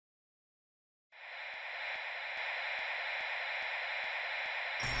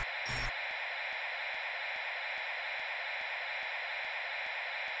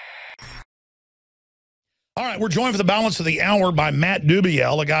All right, we're joined for the balance of the hour by Matt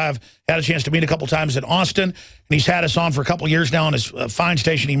Dubiel, a guy I've had a chance to meet a couple times in Austin, and he's had us on for a couple years now on his fine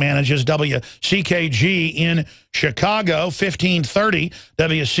station he manages, WCKG in Chicago, 1530,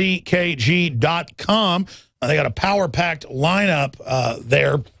 WCKG.com. They got a power-packed lineup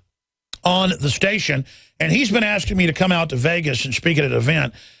there on the station, and he's been asking me to come out to Vegas and speak at an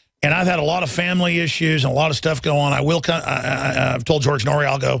event. And I've had a lot of family issues and a lot of stuff go on. I've told George Norrie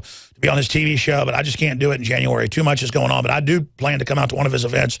I'll go to be on his TV show, but I just can't do it in January. Too much is going on. But I do plan to come out to one of his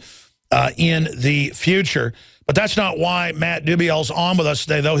events in the future. But that's not why Matt Dubiel's on with us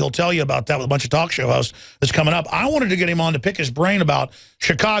today, though. He'll tell you about that with a bunch of talk show hosts that's coming up. I wanted to get him on to pick his brain about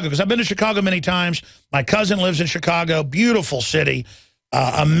Chicago, because I've been to Chicago many times. My cousin lives in Chicago. Beautiful city.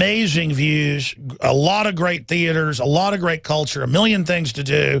 Amazing views, a lot of great theaters, a lot of great culture, a million things to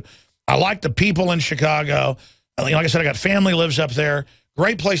do. I like the people in Chicago. Like I said, I got family lives up there.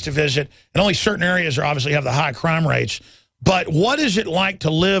 Great place to visit. And only certain areas are obviously have the high crime rates. But what is it like to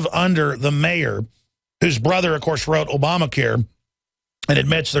live under the mayor, whose brother, of course, wrote Obamacare and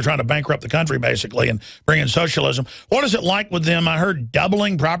admits they're trying to bankrupt the country, basically, and bring in socialism? What is it like with them? I heard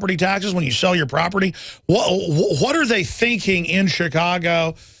doubling property taxes when you sell your property. What are they thinking in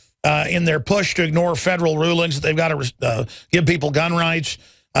Chicago in their push to ignore federal rulings that they've got to give people gun rights?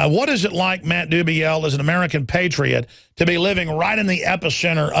 What is it like, Matt Dubiel, as an American patriot, to be living right in the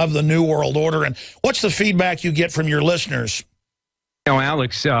epicenter of the New World Order? And what's the feedback you get from your listeners? You know,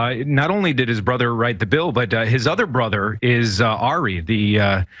 Alex, not only did his brother write the bill, but his other brother is Ari,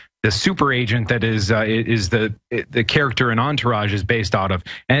 the super agent that is the character and Entourage is based out of.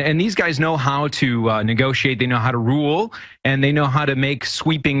 And these guys know how to negotiate. They know how to rule, and they know how to make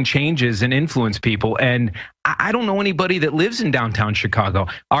sweeping changes and influence people. And I don't know anybody that lives in downtown Chicago.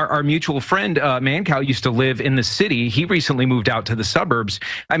 Our mutual friend, Mancow, used to live in the city. He recently moved out to the suburbs.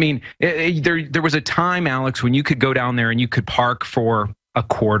 I mean, there was a time, Alex, when you could go down there and you could park for a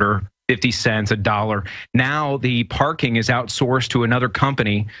quarter, 50 cents, $1. Now the parking is outsourced to another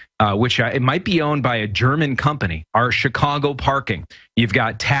company, which it might be owned by a German company, our Chicago Parking. You've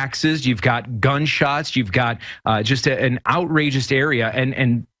got taxes, you've got gunshots, you've got just an outrageous area,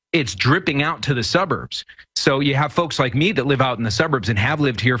 and it's dripping out to the suburbs. So you have folks like me that live out in the suburbs and have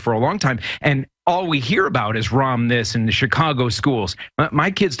lived here for a long time, and all we hear about is this and the Chicago schools.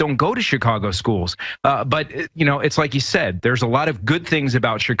 My kids don't go to Chicago schools. But, you know, it's like you said, there's a lot of good things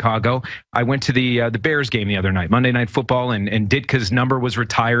about Chicago. I went to the Bears game the other night, Monday Night Football, and Ditka's number was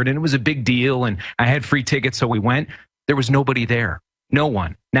retired, and it was a big deal, and I had free tickets, so we went. There was nobody there. No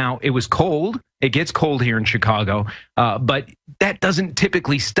one. Now, it was cold. It gets cold here in Chicago, but that doesn't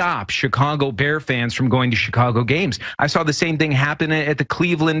typically stop Chicago Bear fans from going to Chicago games. I saw the same thing happen at the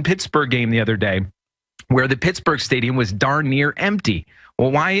Cleveland-Pittsburgh game the other day, where the Pittsburgh stadium was darn near empty.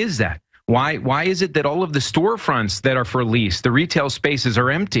 Well, why is that? Why is it that all of the storefronts that are for lease, the retail spaces, are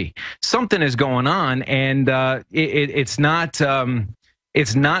empty? Something is going on, and it's not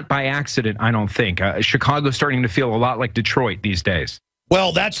by accident, I don't think. Chicago's starting to feel a lot like Detroit these days.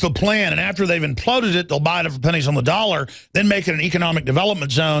 Well, that's the plan, and after they've imploded it, they'll buy it for pennies on the dollar, then make it an economic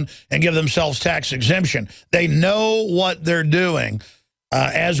development zone and give themselves tax exemption. They know what they're doing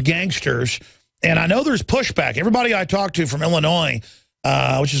as gangsters, and I know there's pushback. Everybody I talk to from Illinois,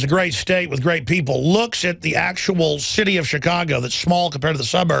 which is a great state with great people, looks at the actual city of Chicago that's small compared to the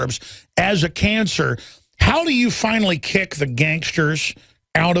suburbs as a cancer. How do you finally kick the gangsters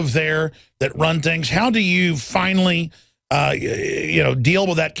out of there that run things? How do you finally deal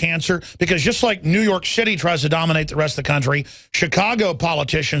with that cancer? Because just like New York City tries to dominate the rest of the country, Chicago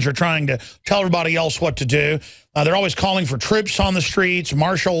politicians are trying to tell everybody else what to do. They're always calling for troops on the streets,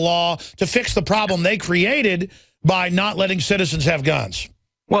 martial law, to fix the problem they created by not letting citizens have guns.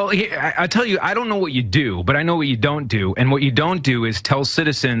 Well, I tell you, I don't know what you do, but I know what you don't do. And what you don't do is tell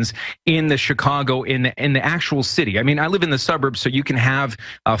citizens in the Chicago, in the actual city. I mean, I live in the suburbs, so you can have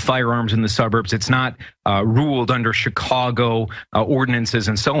firearms in the suburbs. It's not ruled under Chicago ordinances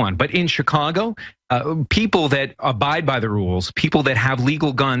and so on. But in Chicago, people that abide by the rules, people that have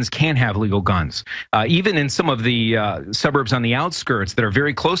legal guns can have legal guns. Even in some of the suburbs on the outskirts that are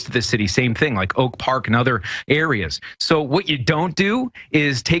very close to the city, same thing, like Oak Park and other areas. So what you don't do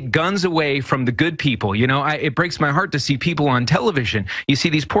is take guns away from the good people. You know, it breaks my heart to see people on television. You see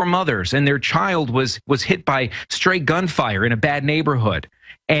these poor mothers, and their child was hit by stray gunfire in a bad neighborhood.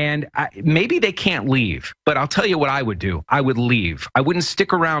 And maybe they can't leave, but I'll tell you what I would do. I would leave. I wouldn't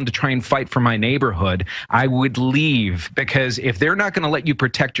stick around to try and fight for my neighborhood. I would leave, because if they're not going to let you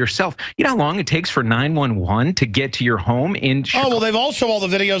protect yourself, you know how long it takes for 911 to get to your home in Chicago? Oh, well, they've also all the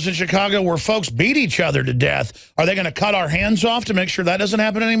videos in Chicago where folks beat each other to death. Are they going to cut our hands off to make sure that doesn't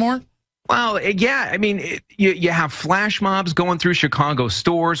happen anymore? Well, yeah, I mean, you have flash mobs going through Chicago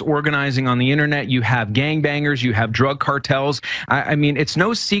stores, organizing on the internet. You have gangbangers, you have drug cartels. I mean, it's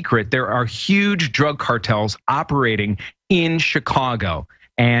no secret there are huge drug cartels operating in Chicago.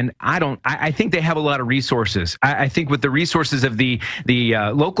 And I think they have a lot of resources. I think with the resources of the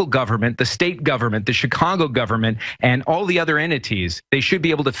local government, the state government, the Chicago government, and all the other entities, they should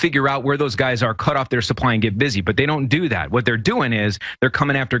be able to figure out where those guys are, cut off their supply and get busy. But they don't do that. What they're doing is they're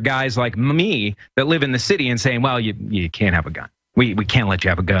coming after guys like me that live in the city and saying, well, you can't have a gun. We can't let you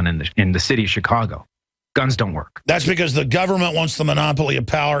have a gun in the city of Chicago. Guns don't work. That's because the government wants the monopoly of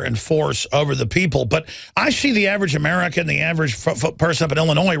power and force over the people. But I see the average American, the average person up in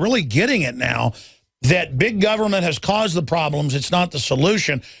Illinois really getting it now that big government has caused the problems. It's not the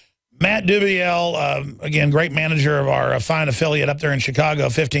solution. Matt Dubiel, again, great manager of our fine affiliate up there in Chicago,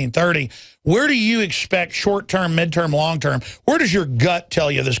 1530. Where do you expect short-term, mid-term, long-term? Where does your gut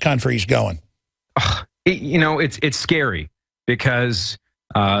tell you this country's going? You know, it's scary because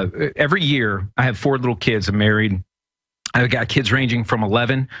every year I have 4 little kids. I'm married. I've got kids ranging from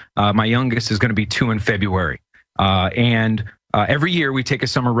 11. My youngest is going to be 2 in February. And every year we take a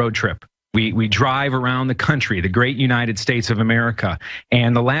summer road trip. We drive around the country, the great United States of America.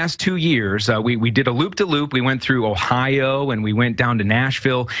 And the last 2 years, we did a loop-de-loop. We went through Ohio and we went down to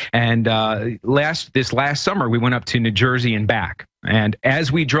Nashville. And this last summer, we went up to New Jersey and back. And as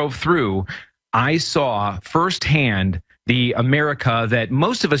we drove through, I saw firsthand the America that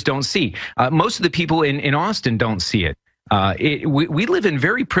most of us don't see. Most of the people in Austin don't see it. We live in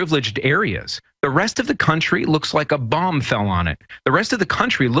very privileged areas. The rest of the country looks like a bomb fell on it. The rest of the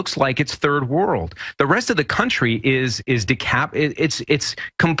country looks like it's third world. The rest of the country is it's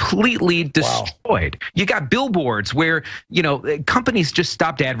completely destroyed. Wow. You got billboards where, you know, companies just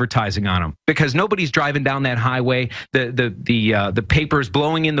stopped advertising on them because nobody's driving down that highway. The paper's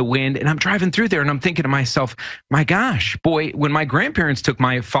blowing in the wind, and I'm driving through there and I'm thinking to myself, my gosh, boy, when my grandparents took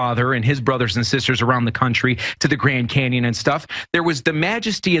my father and his brothers and sisters around the country to the Grand Canyon and stuff, there was the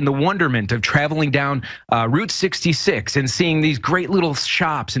majesty and the wonderment of traveling down Route 66 and seeing these great little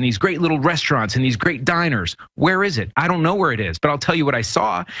shops and these great little restaurants and these great diners. Where is it? I don't know where it is, but I'll tell you what I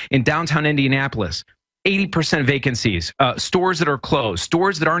saw in downtown Indianapolis. 80% vacancies, stores that are closed,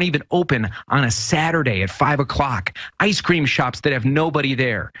 stores that aren't even open on a Saturday at 5 o'clock, ice cream shops that have nobody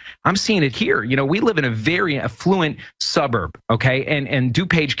there. I'm seeing it here. You know, we live in a very affluent suburb, okay? And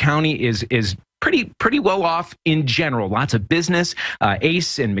DuPage County is pretty well off in general. Lots of business,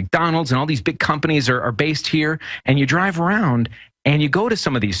 Ace and McDonald's and all these big companies are based here. And you drive around and you go to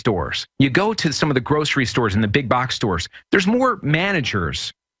some of these stores. You go to some of the grocery stores and the big box stores. There's more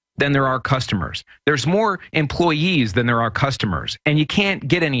managers than there are customers. There's more employees than there are customers. And you can't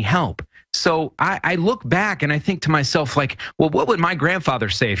get any help. So I look back and I think to myself, like, well, what would my grandfather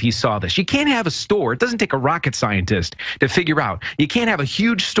say if he saw this? You can't have a store. It doesn't take a rocket scientist to figure out. You can't have a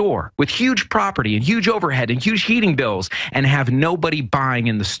huge store with huge property and huge overhead and huge heating bills and have nobody buying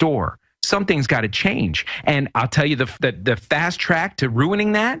in the store. Something's got to change. And I'll tell you, the fast track to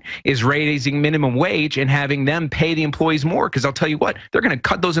ruining that is raising minimum wage and having them pay the employees more. Because I'll tell you what, they're going to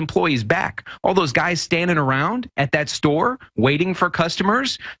cut those employees back. All those guys standing around at that store waiting for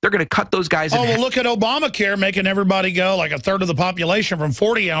customers, they're going to cut those guys. Oh, well, look at Obamacare making everybody go, like a third of the population, from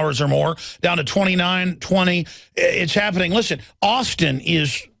 40 hours or more down to 29, 20. It's happening. Listen, Austin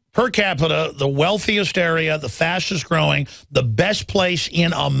is, per capita, the wealthiest area, the fastest growing, the best place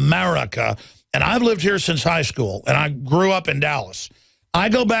in America. And I've lived here since high school, and I grew up in Dallas. I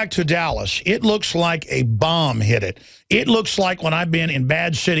go back to Dallas. It looks like a bomb hit it. It looks like when I've been in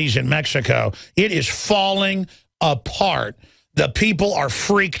bad cities in Mexico, it is falling apart. The people are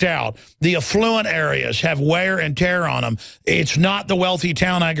freaked out. The affluent areas have wear and tear on them. It's not the wealthy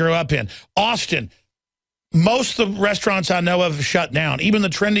town I grew up in. Austin, most of the restaurants I know of have shut down. Even the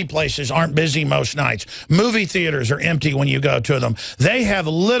trendy places aren't busy most nights. Movie theaters are empty when you go to them. They have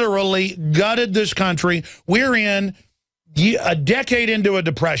literally gutted this country. We're in a decade into a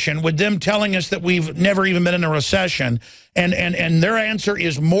depression with them telling us that we've never even been in a recession. And their answer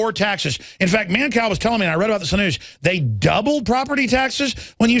is more taxes. In fact, Mancow was telling me, and I read about this in the news, they doubled property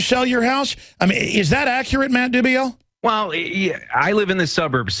taxes when you sell your house. I mean, is that accurate, Matt Dubiel? Well, yeah, I live in the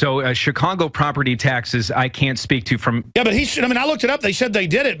suburbs, so Chicago property taxes I can't speak to from. Yeah, but I mean, I looked it up. They said they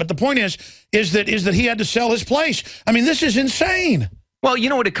did it, but the point is that he had to sell his place. I mean, this is insane. Well, you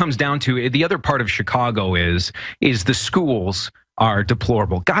know what it comes down to? The other part of Chicago is the schools are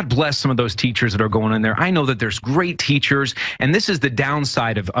deplorable. God bless some of those teachers that are going in there. I know that there's great teachers, and this is the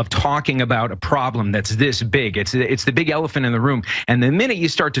downside of talking about a problem that's this big. It's the big elephant in the room, and the minute you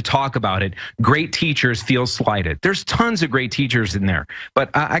start to talk about it, great teachers feel slighted. There's tons of great teachers in there, but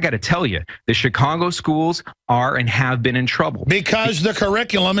I got to tell you, the Chicago schools are and have been in trouble. Because the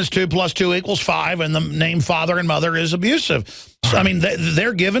curriculum is 2 + 2 = 5, and the name father and mother is abusive. So, I mean,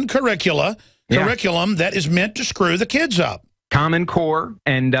 they're given curriculum that is meant to screw the kids up. Common Core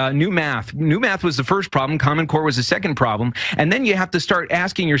and new math. New math was the first problem. Common Core was the second problem. And then you have to start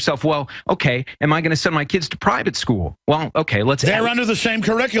asking yourself, well, okay, am I going to send my kids to private school? Well, okay, They're under the same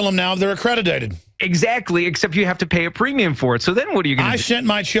curriculum now. They're accredited. Exactly, except you have to pay a premium for it. So then what are you going to do? I sent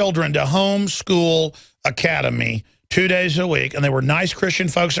my children to Homeschool Academy 2 days a week, and they were nice Christian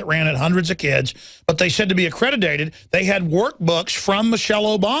folks that ran it, hundreds of kids. But they said to be accredited, they had workbooks from Michelle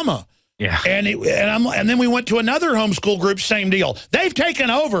Obama. Yeah. And then we went to another homeschool group, same deal. They've taken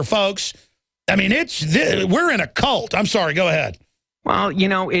over, folks. I mean, we're in a cult. I'm sorry, go ahead. Well, you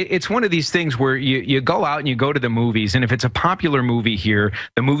know, it's one of these things where you go out and you go to the movies, and if it's a popular movie here,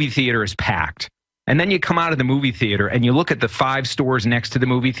 the movie theater is packed. And then you come out of the movie theater and you look at the 5 stores next to the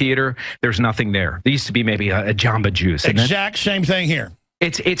movie theater, there's nothing there. There used to be maybe a Jamba Juice. Exact same thing here.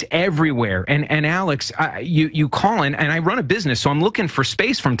 It's everywhere. And Alex, you call in, and I run a business, so I'm looking for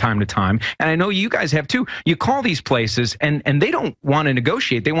space from time to time. And I know you guys have too. You call these places, and they don't want to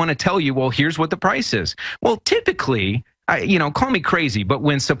negotiate. They want to tell you, well, here's what the price is. Well, typically, call me crazy, but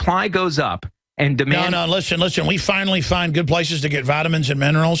when supply goes up and demand... No, listen. We finally find good places to get vitamins and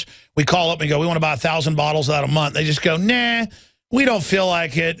minerals. We call up and go, we want to buy 1,000 bottles out a month. They just go, nah, we don't feel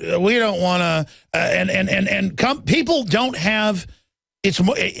like it. We don't want to... people don't have... I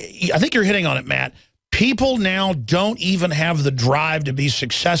think you're hitting on it, Matt. People now don't even have the drive to be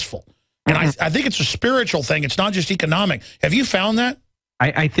successful. And I think it's a spiritual thing. It's not just economic. Have you found that?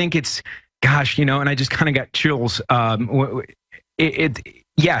 I think it's, gosh, and I just kind of got chills.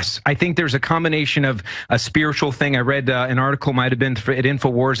 Yes, I think there's a combination of a spiritual thing. I read an article, might have been at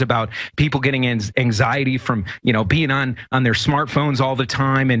InfoWars, about people getting anxiety from, being on their smartphones all the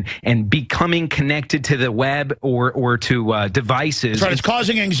time and becoming connected to the web or to devices. That's right. It's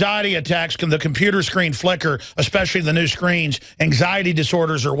causing anxiety attacks. The computer screen flicker, especially the new screens. Anxiety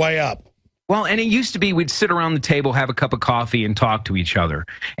disorders are way up. Well, and it used to be we'd sit around the table, have a cup of coffee, and talk to each other.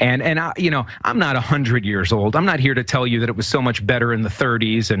 And I'm not 100 years old. I'm not here to tell you that it was so much better in the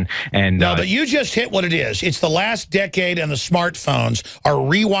 30s. No, but you just hit what it is. It's the last decade, and the smartphones are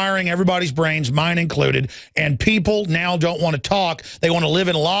rewiring everybody's brains, mine included. And people now don't want to talk. They want to live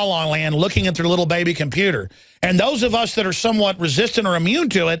in la la land, looking at their little baby computer. And those of us that are somewhat resistant or immune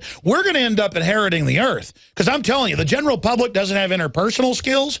to it, we're going to end up inheriting the earth. Because I'm telling you, the general public doesn't have interpersonal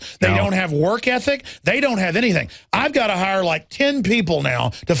skills. They don't have work ethic. They don't have anything. I've got to hire like 10 people now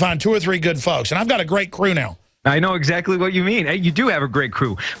to find 2 or 3 good folks. And I've got a great crew now. I know exactly what you mean. You do have a great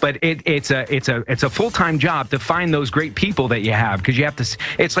crew, but it's a full-time job to find those great people that you have, because you have to.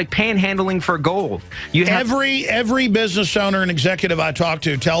 It's like panhandling for gold. Every business owner and executive I talk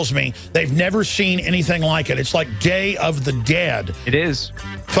to tells me they've never seen anything like it. It's like Day of the Dead. It is,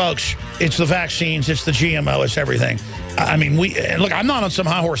 folks. It's the vaccines. It's the GMO. It's everything. I mean, look. I'm not on some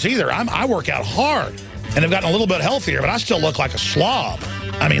high horse either. I work out hard, and have gotten a little bit healthier, but I still look like a slob.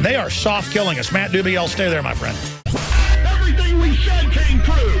 I mean, they are soft killing us. Matt Dubiel, stay there, my friend. Everything we said came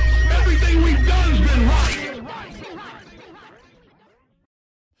true. Everything we've done's been right.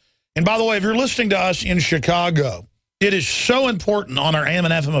 And by the way, if you're listening to us in Chicago, it is so important on our AM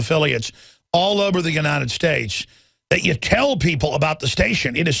and FM affiliates all over the United States that you tell people about the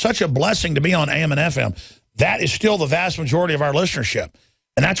station. It is such a blessing to be on AM and FM. That is still the vast majority of our listenership.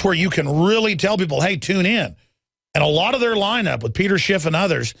 And that's where you can really tell people, hey, tune in. And a lot of their lineup with Peter Schiff and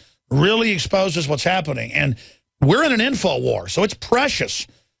others really exposes what's happening. And we're in an info war, so it's precious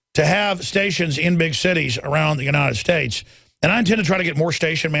to have stations in big cities around the United States. And I intend to try to get more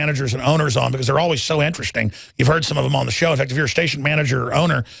station managers and owners on, because they're always so interesting. You've heard some of them on the show. In fact, if you're a station manager or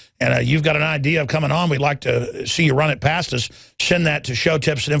owner and you've got an idea of coming on, we'd like to see you run it past us. Send that to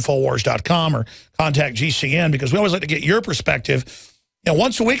showtips@infowars.com or contact GCN, because we always like to get your perspective.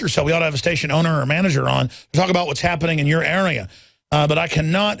 Once a week or so, we ought to have a station owner or manager on to talk about what's happening in your area. But I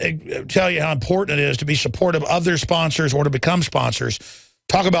cannot tell you how important it is to be supportive of their sponsors or to become sponsors.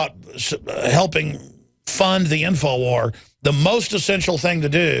 Talk about helping fund the InfoWar. The most essential thing to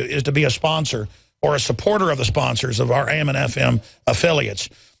do is to be a sponsor or a supporter of the sponsors of our AM and FM affiliates.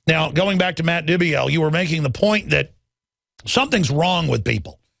 Now, going back to Matt Dubiel, you were making the point that something's wrong with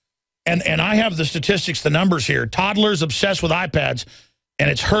people. And I have the statistics, the numbers here. Toddlers obsessed with iPads, and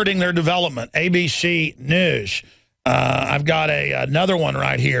it's hurting their development. ABC News. I've got another one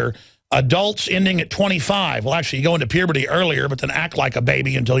right here. Adults ending at 25. Well, actually, you go into puberty earlier, but then act like a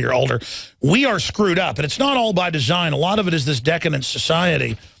baby until you're older. We are screwed up, and it's not all by design. A lot of it is this decadent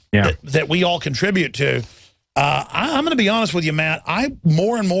society that we all contribute to. I'm going to be honest with you, Matt. I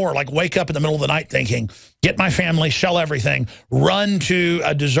more and more like wake up in the middle of the night thinking, get my family, sell everything, run to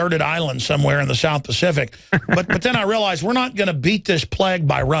a deserted island somewhere in the South Pacific. but then I realize we're not going to beat this plague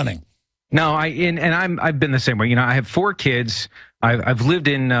by running. No, I've been the same way. You know, I have 4 kids. I've lived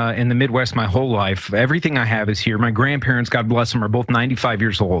in the Midwest my whole life. Everything I have is here. My grandparents, God bless them, are both 95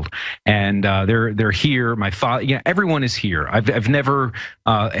 years old, and they're here. My father, everyone is here. I've never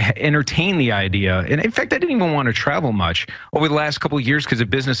entertained the idea, and in fact, I didn't even want to travel much over the last couple of years because of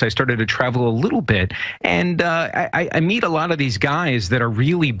business. I started to travel a little bit, and I meet a lot of these guys that are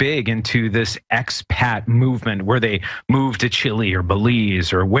really big into this expat movement, where they move to Chile or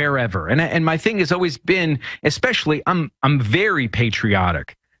Belize or wherever. And my thing has always been, especially, I'm very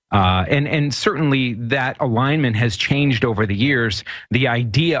patriotic. And certainly that alignment has changed over the years. The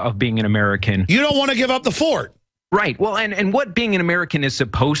idea of being an American. You don't want to give up the fort. Right. Well, and what being an American is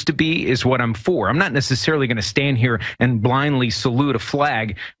supposed to be is what I'm for. I'm not necessarily going to stand here and blindly salute a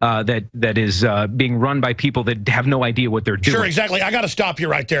flag that is being run by people that have no idea what they're doing. Sure, exactly. I got to stop you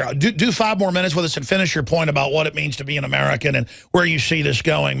right there. Do 5 more minutes with us and finish your point about what it means to be an American and where you see this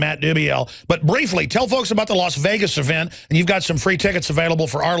going, Matt Dubiel. But briefly, tell folks about the Las Vegas event, and you've got some free tickets available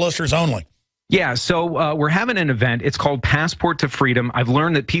for our listeners only. Yeah, so we're having an event. It's called Passport to Freedom. I've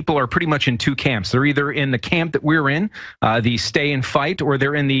learned that people are pretty much in 2 camps. They're either in the camp that we're in, the stay and fight, or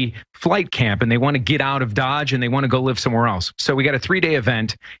they're in the flight camp, and they want to get out of Dodge and they want to go live somewhere else. So we got a 3-day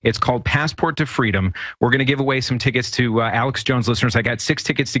event. It's called Passport to Freedom. We're going to give away some tickets to Alex Jones listeners. I got 6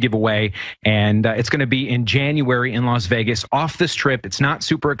 tickets to give away, and it's going to be in January in Las Vegas, off the Strip. It's not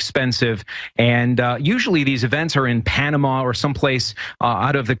super expensive, and usually these events are in Panama or someplace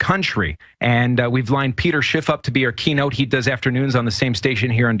out of the country. And we've lined Peter Schiff up to be our keynote. He does afternoons on the same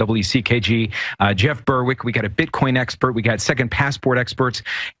station here on WCKG. Jeff Berwick, we got a Bitcoin expert. We got second passport experts.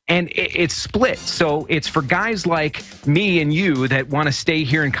 And it's split. So it's for guys like me and you that want to stay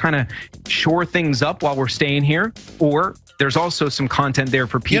here and kind of shore things up while we're staying here. Or there's also some content there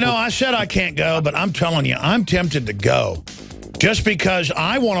for people. You know, I said I can't go, but I'm telling you, I'm tempted to go. Just because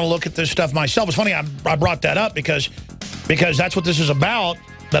I want to look at this stuff myself. It's funny I brought that up because that's what this is about.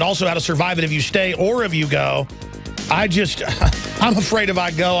 But also how to survive it if you stay or if you go. I'm afraid if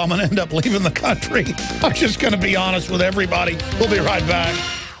I go, I'm going to end up leaving the country. I'm just going to be honest with everybody. We'll be right back.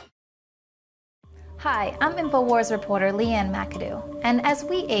 Hi, I'm InfoWars reporter Leanne McAdoo, and as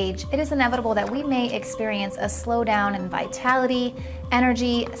we age, it is inevitable that we may experience a slowdown in vitality,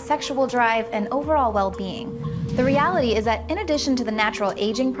 energy, sexual drive, and overall well-being. The reality is that in addition to the natural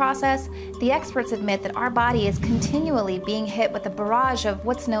aging process, the experts admit that our body is continually being hit with a barrage of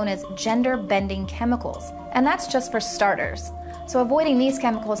what's known as gender-bending chemicals, and that's just for starters. So avoiding these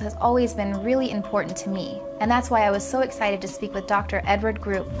chemicals has always been really important to me, and that's why I was so excited to speak with Dr. Edward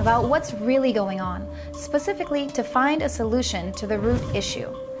Group about what's really going on, specifically to find a solution to the root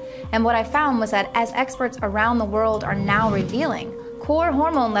issue. And what I found was that as experts around the world are now revealing, core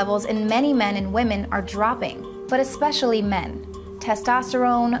hormone levels in many men and women are dropping, but especially men.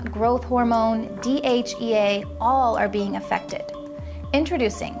 Testosterone, growth hormone, DHEA, all are being affected.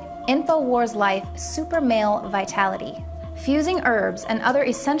 Introducing InfoWars Life Super Male Vitality. Fusing herbs and other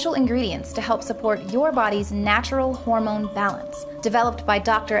essential ingredients to help support your body's natural hormone balance. Developed by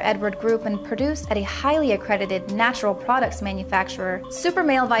Dr. Edward Group and produced at a highly accredited natural products manufacturer, Super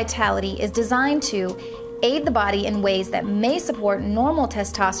Male Vitality is designed to aid the body in ways that may support normal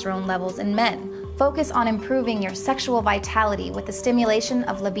testosterone levels in men. Focus on improving your sexual vitality with the stimulation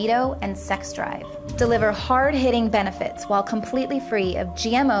of libido and sex drive. Deliver hard-hitting benefits while completely free of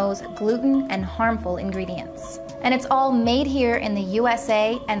GMOs, gluten, and harmful ingredients. And it's all made here in the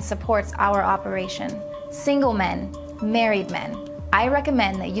USA and supports our operation. Single men, married men, I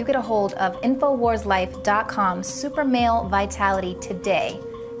recommend that you get a hold of InfoWarsLife.com Super Male Vitality today,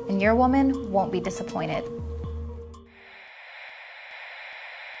 and your woman won't be disappointed.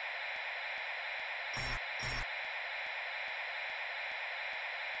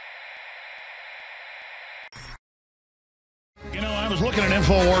 Looking at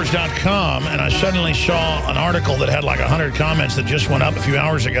InfoWars.com, and I suddenly saw an article that had like 100 comments that just went up a few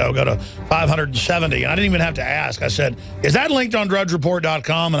hours ago, go to 570, and I didn't even have to ask. I said, is that linked on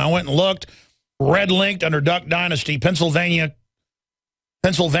DrudgeReport.com? And I went and looked, red linked under Duck Dynasty, Pennsylvanians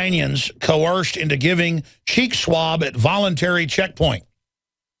coerced into giving cheek swab at voluntary checkpoint.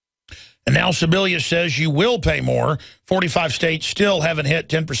 And now Sebelius says you will pay more. 45 states still haven't hit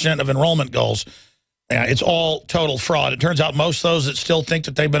 10% of enrollment goals. It's all total fraud. It turns out most of those that still think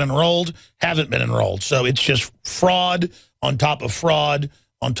that they've been enrolled haven't been enrolled. So it's just fraud on top of fraud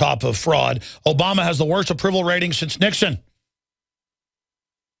on top of fraud. Obama has the worst approval rating since Nixon.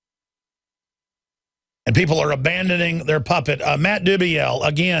 And people are abandoning their puppet. Matt Dubiel,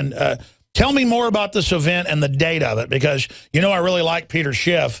 again, tell me more about this event and the date of it, because, you know, I really like Peter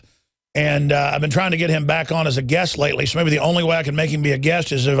Schiff, and I've been trying to get him back on as a guest lately, so maybe the only way I can make him be a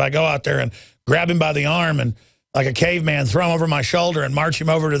guest is if I go out there and grab him by the arm and, like a caveman, throw him over my shoulder and march him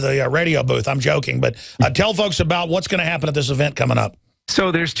over to the radio booth. I'm joking, but tell folks about what's going to happen at this event coming up.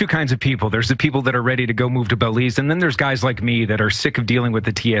 So there's two kinds of people. There's the people that are ready to go move to Belize, and then there's guys like me that are sick of dealing with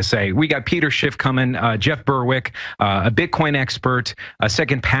the TSA. We got Peter Schiff coming, Jeff Berwick, a Bitcoin expert, a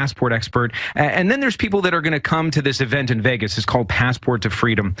second passport expert, and then there's people that are going to come to this event in Vegas. It's called Passport to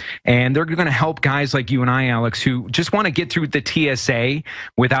Freedom, and they're going to help guys like you and I, Alex, who just want to get through the TSA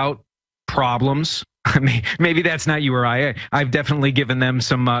without problems. I mean, maybe that's not you or I. I've definitely given them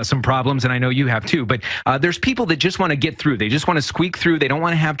some problems, and I know you have too. But there's people that just want to get through. They just want to squeak through. They don't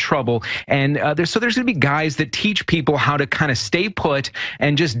want to have trouble. And there's going to be guys that teach people how to kind of stay put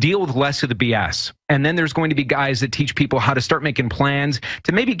and just deal with less of the BS. And then there's going to be guys that teach people how to start making plans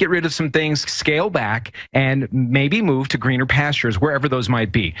to maybe get rid of some things, scale back, and maybe move to greener pastures, wherever those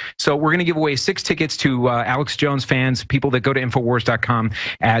might be. So we're going to give away 6 tickets to Alex Jones fans, people that go to Infowars.com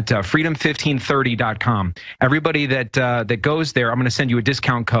at freedom1530.com. Everybody that goes there, I'm going to send you a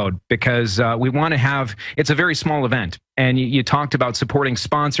discount code, because we want to have, it's a very small event. And you talked about supporting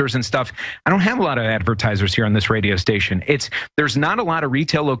sponsors and stuff. I don't have a lot of advertisers here on this radio station. There's not a lot of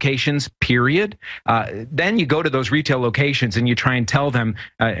retail locations, period. Then you go to those retail locations and you try and tell them,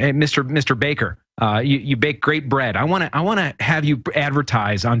 hey, Mr. Baker, you bake great bread. I want to have you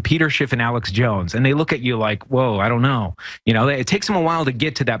advertise on Peter Schiff and Alex Jones. And they look at you like, whoa, I don't know. You know, it takes them a while to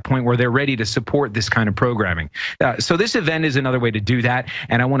get to that point where they're ready to support this kind of programming. So this event is another way to do that.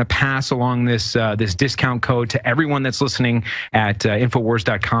 And I want to pass along this discount code to everyone that's listening at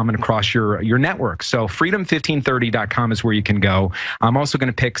Infowars.com and across your network. So freedom1530.com is where you can go. I'm also going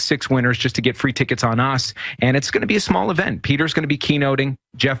to pick 6 winners just to get free tickets on us. And it's going to be a small event. Peter's going to be keynoting,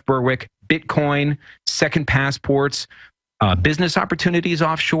 Jeff Berwick, Bitcoin, second passports, business opportunities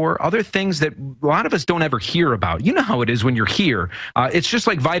offshore, other things that a lot of us don't ever hear about. You know how it is when you're here. It's just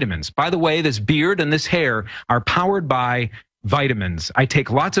like vitamins. By the way, this beard and this hair are powered by vitamins. I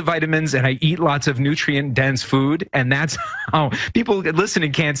take lots of vitamins and I eat lots of nutrient-dense food, and that's how people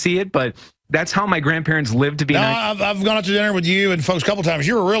listening can't see it, but that's how my grandparents lived to be. I've gone out to dinner with you and folks a couple times.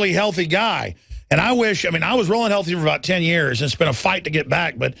 You're a really healthy guy. And I wish, I mean, I was rolling healthy for about 10 years. It's been a fight to get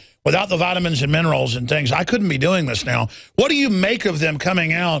back, but without the vitamins and minerals and things, I couldn't be doing this now. What do you make of them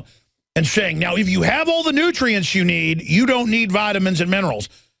coming out and saying, now, if you have all the nutrients you need, you don't need vitamins and minerals?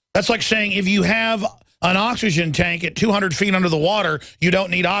 That's like saying if you have an oxygen tank at 200 feet under the water, you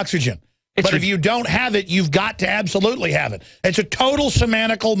don't need oxygen. But if you don't have it, you've got to absolutely have it. It's a total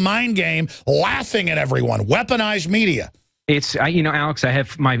semantical mind game, laughing at everyone, weaponized media. It's, you know, Alex, I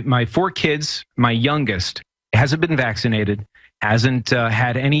have my 4 kids. My youngest hasn't been vaccinated, hasn't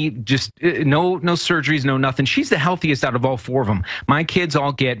had any, just no surgeries, no nothing. She's the healthiest out of all 4 of them. My kids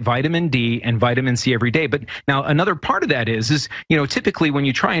all get vitamin D and vitamin C every day. But now another part of that is, you know, typically when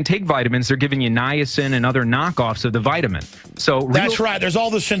you try and take vitamins, they're giving you niacin and other knockoffs of the vitamin. So that's right. There's all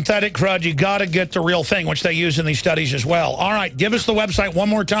the synthetic crud. You got to get the real thing, which they use in these studies as well. All right, give us the website one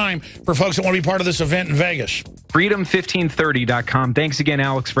more time for folks that want to be part of this event in Vegas. Freedom1530.com. Thanks again,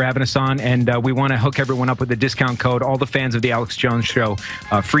 Alex, for having us on. And we want to hook everyone up with the discount code, all the fans of the Alex Jones Show,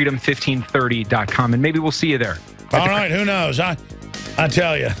 freedom1530.com. And maybe we'll see you there. All right, who knows? I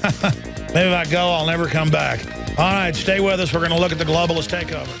tell you, maybe if I go, I'll never come back. All right, stay with us. We're going to look at the globalist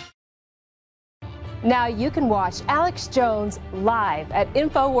takeover. Now you can watch Alex Jones live at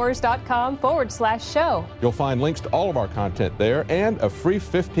Infowars.com/show. You'll find links to all of our content there and a free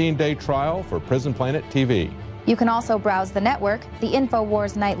 15-day trial for Prison Planet TV. You can also browse the network, the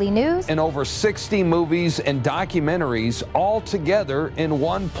InfoWars Nightly News, and over 60 movies and documentaries all together in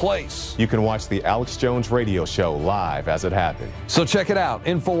one place. You can watch the Alex Jones radio show live as it happened. So check it out,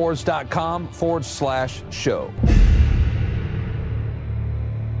 Infowars.com/show.